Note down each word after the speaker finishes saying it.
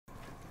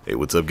Hey,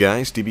 what's up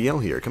guys,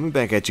 TBL here, coming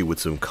back at you with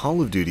some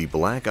Call of Duty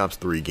Black Ops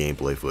 3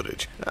 gameplay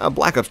footage.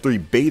 Black Ops 3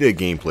 beta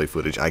gameplay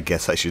footage, I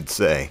guess I should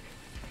say.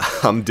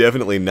 I'm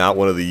definitely not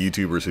one of the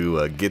YouTubers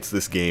who gets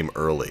this game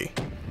early.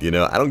 You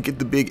know, I don't get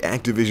the big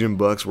Activision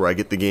bucks where I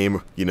get the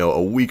game, you know,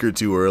 a week or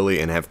two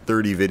early and have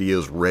 30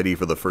 videos ready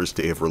for the first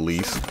day of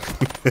release.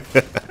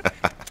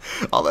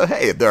 Although,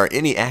 hey, if there are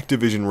any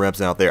Activision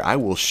reps out there, I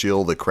will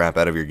shill the crap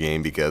out of your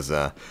game because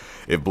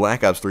if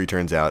Black Ops 3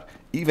 turns out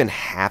even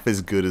half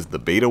as good as the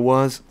beta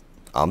was,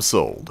 I'm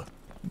sold.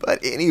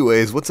 But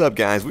anyways, what's up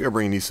guys? We are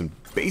bringing you some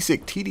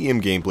basic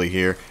TDM gameplay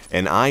here,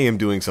 and I am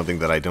doing something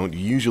that I don't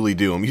usually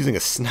do. I'm using a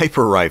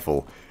sniper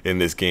rifle in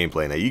this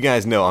gameplay. Now you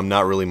guys know I'm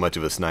not really much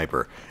of a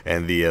sniper,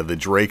 and the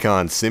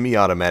Dracon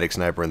semi-automatic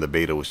sniper in the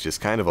beta was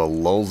just kind of a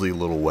lulzy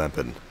little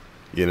weapon.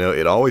 You know,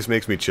 it always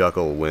makes me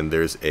chuckle when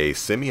there's a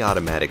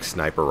semi-automatic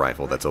sniper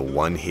rifle that's a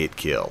one-hit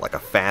kill, like a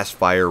fast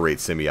fire rate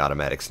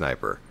semi-automatic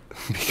sniper.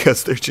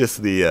 Because they're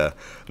just the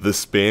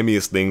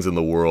spammiest things in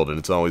the world, and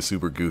it's always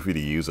super goofy to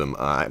use them.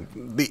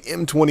 The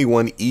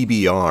M21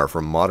 EBR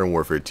from Modern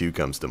Warfare 2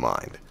 comes to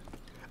mind.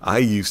 I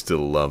used to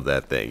love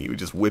that thing. You would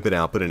just whip it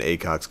out, put an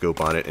ACOG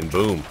scope on it, and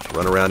boom,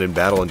 run around in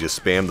battle and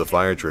just spam the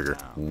fire trigger.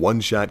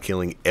 One shot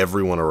killing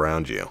everyone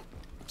around you.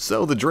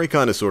 So the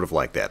Dracon is sort of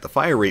like that. The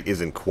fire rate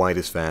isn't quite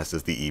as fast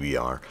as the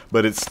EBR,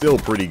 but it's still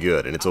pretty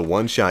good, and it's a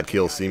one-shot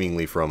kill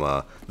seemingly from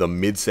the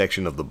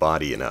midsection of the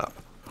body and up.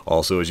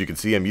 Also, as you can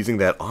see, I'm using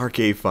that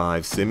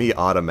RK5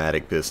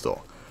 semi-automatic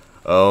pistol.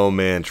 Oh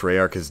man,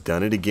 Treyarch has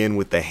done it again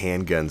with the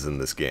handguns in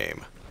this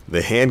game.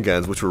 The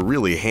handguns, which were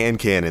really hand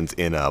cannons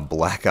in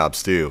Black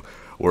Ops 2,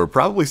 were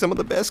probably some of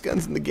the best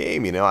guns in the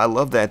game. You know, I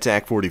love that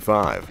TAC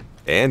 45.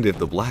 And if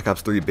the Black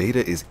Ops 3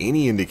 beta is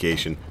any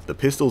indication, the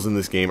pistols in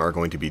this game are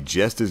going to be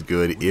just as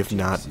good, if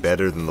not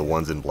better, than the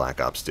ones in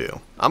Black Ops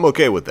 2. I'm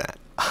okay with that.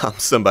 I'm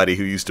somebody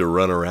who used to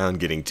run around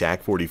getting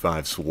TAC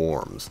 45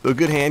 swarms. Though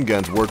good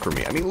handguns work for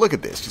me. I mean, look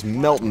at this, just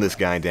melting this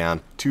guy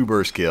down,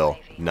 2-burst kill,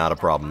 not a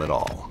problem at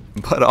all.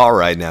 But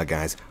alright now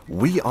guys,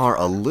 we are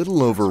a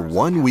little over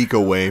 1 week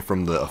away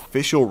from the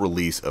official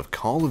release of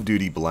Call of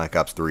Duty Black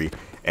Ops 3,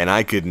 and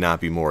I could not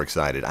be more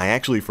excited. I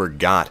actually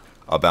forgot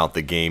about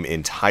the game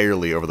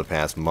entirely over the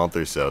past month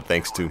or so,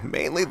 thanks to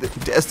mainly the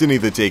Destiny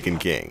the Taken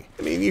King.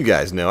 I mean, you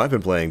guys know, I've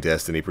been playing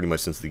Destiny pretty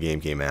much since the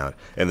game came out,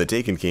 and the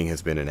Taken King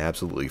has been an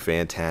absolutely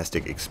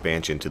fantastic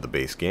expansion to the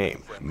base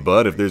game.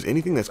 But if there's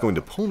anything that's going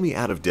to pull me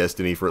out of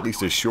Destiny for at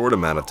least a short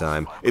amount of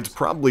time, it's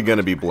probably going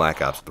to be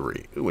Black Ops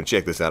 3. Ooh, and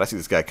check this out, I see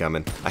this guy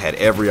coming. I had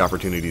every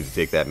opportunity to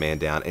take that man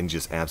down and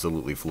just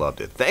absolutely flubbed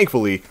it.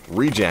 Thankfully,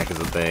 rejack is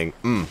a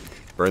thing.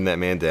 Burn that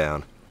man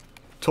down.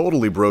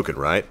 Totally broken,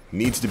 right?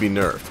 Needs to be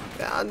nerfed.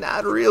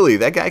 Not really.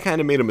 That guy kind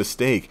of made a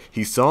mistake.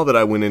 He saw that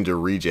I went into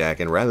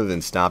rejack, and rather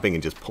than stopping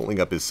and just pulling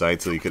up his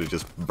sights so he could have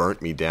just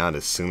burnt me down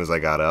as soon as I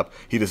got up,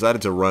 he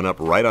decided to run up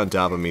right on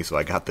top of me, so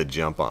I got the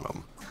jump on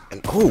him.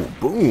 And oh,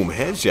 boom,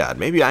 headshot.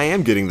 Maybe I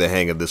am getting the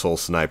hang of this whole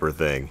sniper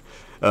thing.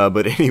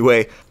 But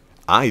anyway,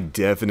 I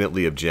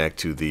definitely object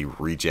to the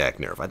rejack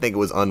nerf. I think it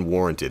was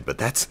unwarranted, but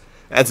that's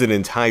an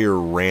entire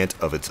rant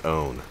of its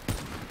own.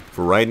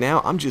 For right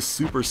now, I'm just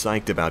super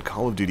psyched about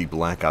Call of Duty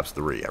Black Ops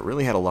 3. I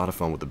really had a lot of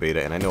fun with the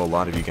beta, and I know a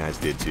lot of you guys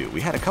did too. We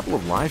had a couple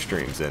of live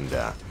streams, and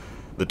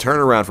the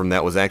turnaround from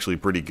that was actually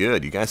pretty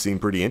good. You guys seem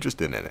pretty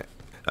interested in it.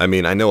 I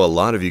mean, I know a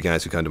lot of you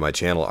guys who come to my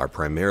channel are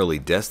primarily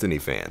Destiny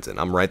fans, and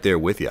I'm right there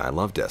with you. I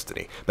love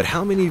Destiny. But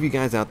how many of you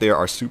guys out there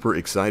are super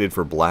excited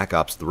for Black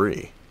Ops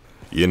 3?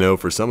 You know,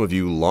 for some of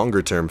you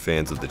longer-term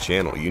fans of the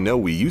channel, you know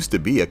we used to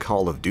be a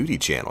Call of Duty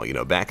channel. You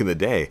know, back in the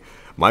day,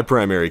 my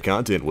primary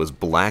content was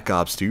Black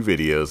Ops 2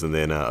 videos and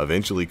then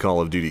eventually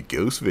Call of Duty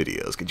Ghost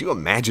videos. Could you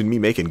imagine me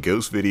making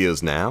Ghost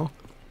videos now?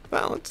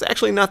 Well, it's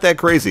actually not that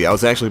crazy. I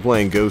was actually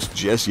playing Ghost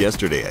just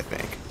yesterday, I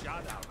think.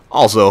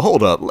 Also,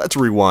 hold up, let's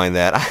rewind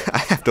that. I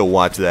have to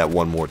watch that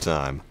one more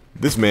time.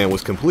 This man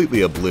was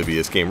completely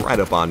oblivious, came right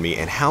up on me,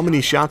 and how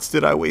many shots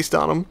did I waste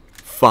on him?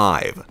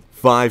 5.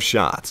 5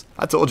 shots.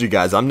 I told you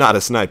guys, I'm not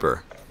a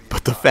sniper.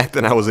 But the fact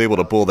that I was able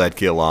to pull that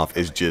kill off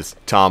is just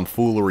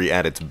tomfoolery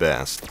at its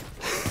best.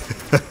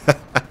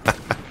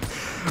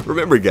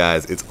 Remember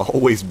guys, it's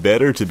always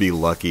better to be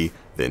lucky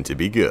than to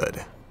be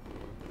good.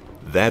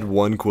 That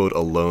one quote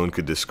alone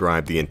could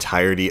describe the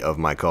entirety of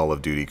my Call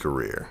of Duty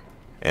career.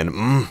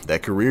 And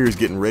that career is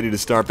getting ready to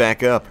start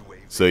back up.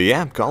 So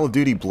yeah, Call of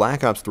Duty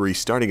Black Ops 3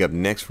 starting up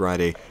next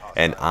Friday,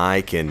 and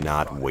I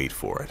cannot wait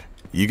for it.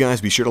 You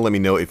guys be sure to let me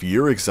know if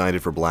you're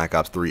excited for Black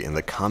Ops 3 in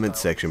the comment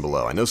section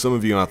below. I know some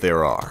of you out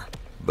there are.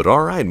 But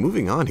alright,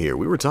 moving on here.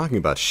 We were talking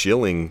about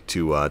shilling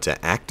to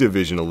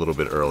Activision a little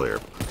bit earlier.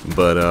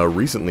 But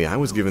recently I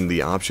was given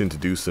the option to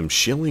do some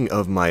shilling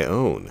of my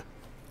own.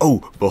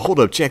 Oh, but hold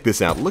up, check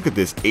this out. Look at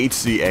this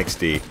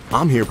HCXD.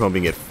 I'm here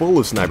pumping it full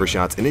of sniper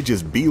shots and it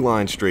just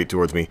beeline straight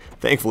towards me.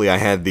 Thankfully I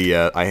had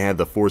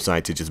the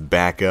foresight to just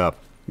back up,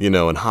 you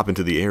know, and hop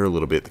into the air a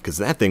little bit because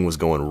that thing was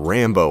going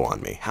Rambo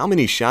on me. How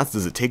many shots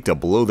does it take to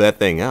blow that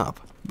thing up?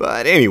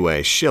 But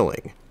anyway,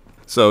 shilling.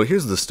 So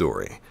here's the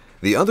story.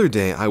 The other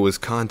day I was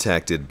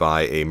contacted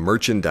by a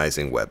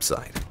merchandising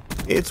website.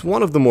 It's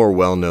one of the more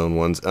well-known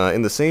ones,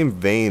 in the same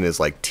vein as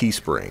like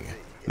Teespring.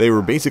 They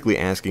were basically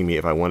asking me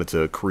if I wanted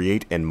to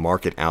create and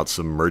market out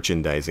some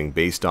merchandising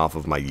based off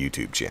of my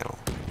YouTube channel.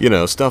 You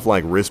know, stuff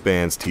like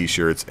wristbands,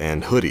 t-shirts,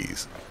 and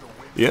hoodies.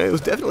 Yeah, it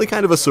was definitely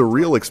kind of a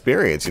surreal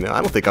experience, you know.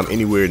 I don't think I'm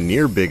anywhere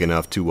near big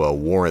enough to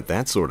warrant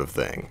that sort of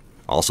thing.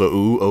 Also,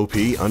 ooh, OP,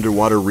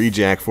 underwater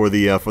rejack for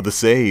the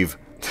save.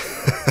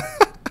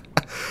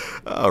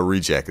 Oh,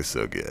 rejack is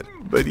so good.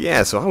 But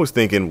yeah, so I was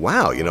thinking,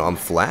 wow, you know, I'm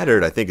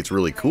flattered, I think it's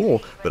really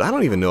cool, but I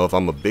don't even know if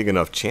I'm a big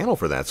enough channel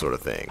for that sort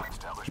of thing.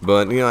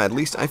 But, you know, at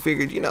least I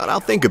figured, you know what, I'll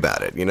think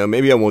about it. You know,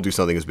 maybe I won't do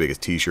something as big as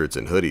t-shirts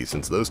and hoodies,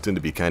 since those tend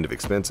to be kind of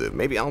expensive.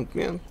 Maybe I'll,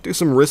 you know, do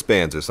some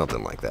wristbands or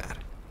something like that.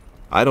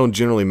 I don't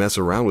generally mess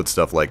around with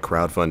stuff like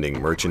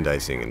crowdfunding,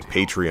 merchandising, and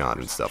Patreon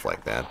and stuff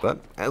like that, but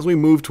as we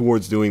move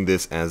towards doing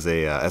this as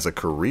a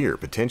career,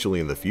 potentially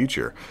in the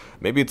future,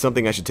 maybe it's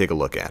something I should take a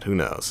look at, who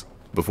knows.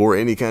 Before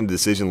any kind of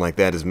decision like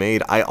that is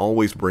made, I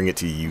always bring it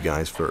to you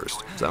guys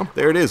first. So,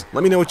 there it is.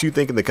 Let me know what you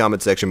think in the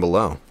comment section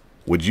below.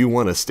 Would you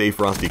want a Stay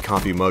Frosty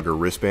coffee mug or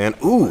wristband?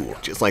 Ooh,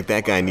 just like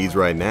that guy needs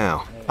right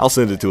now. I'll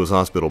send it to his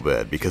hospital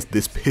bed because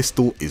this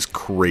pistol is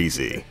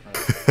crazy.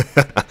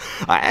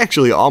 I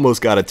actually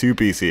almost got a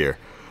two-piece here.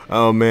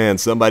 Oh man,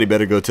 somebody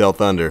better go tell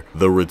Thunder.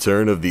 The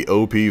return of the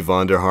OP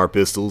Vonderhaar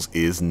pistols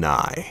is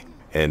nigh.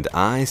 And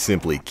I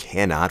simply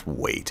cannot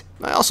wait.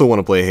 I also want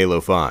to play Halo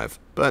 5,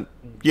 but,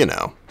 you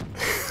know.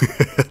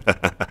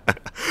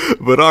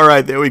 But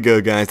alright, there we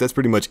go guys, that's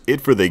pretty much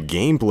it for the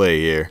gameplay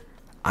here.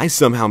 I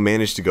somehow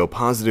managed to go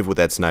positive with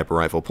that sniper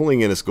rifle,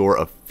 pulling in a score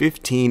of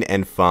 15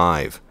 and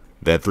 5.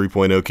 That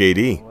 3.0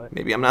 KD.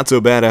 Maybe I'm not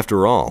so bad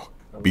after all.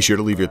 Be sure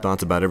to leave your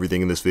thoughts about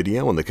everything in this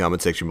video in the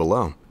comment section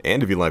below.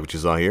 And if you like what you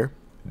saw here,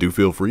 do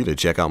feel free to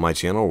check out my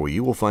channel where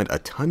you will find a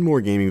ton more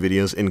gaming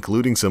videos,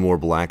 including some more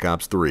Black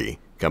Ops 3,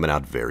 coming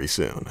out very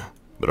soon.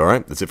 But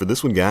alright, that's it for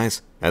this one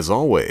guys. As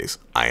always,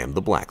 I am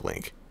the Black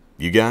Link.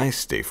 You guys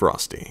stay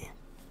frosty.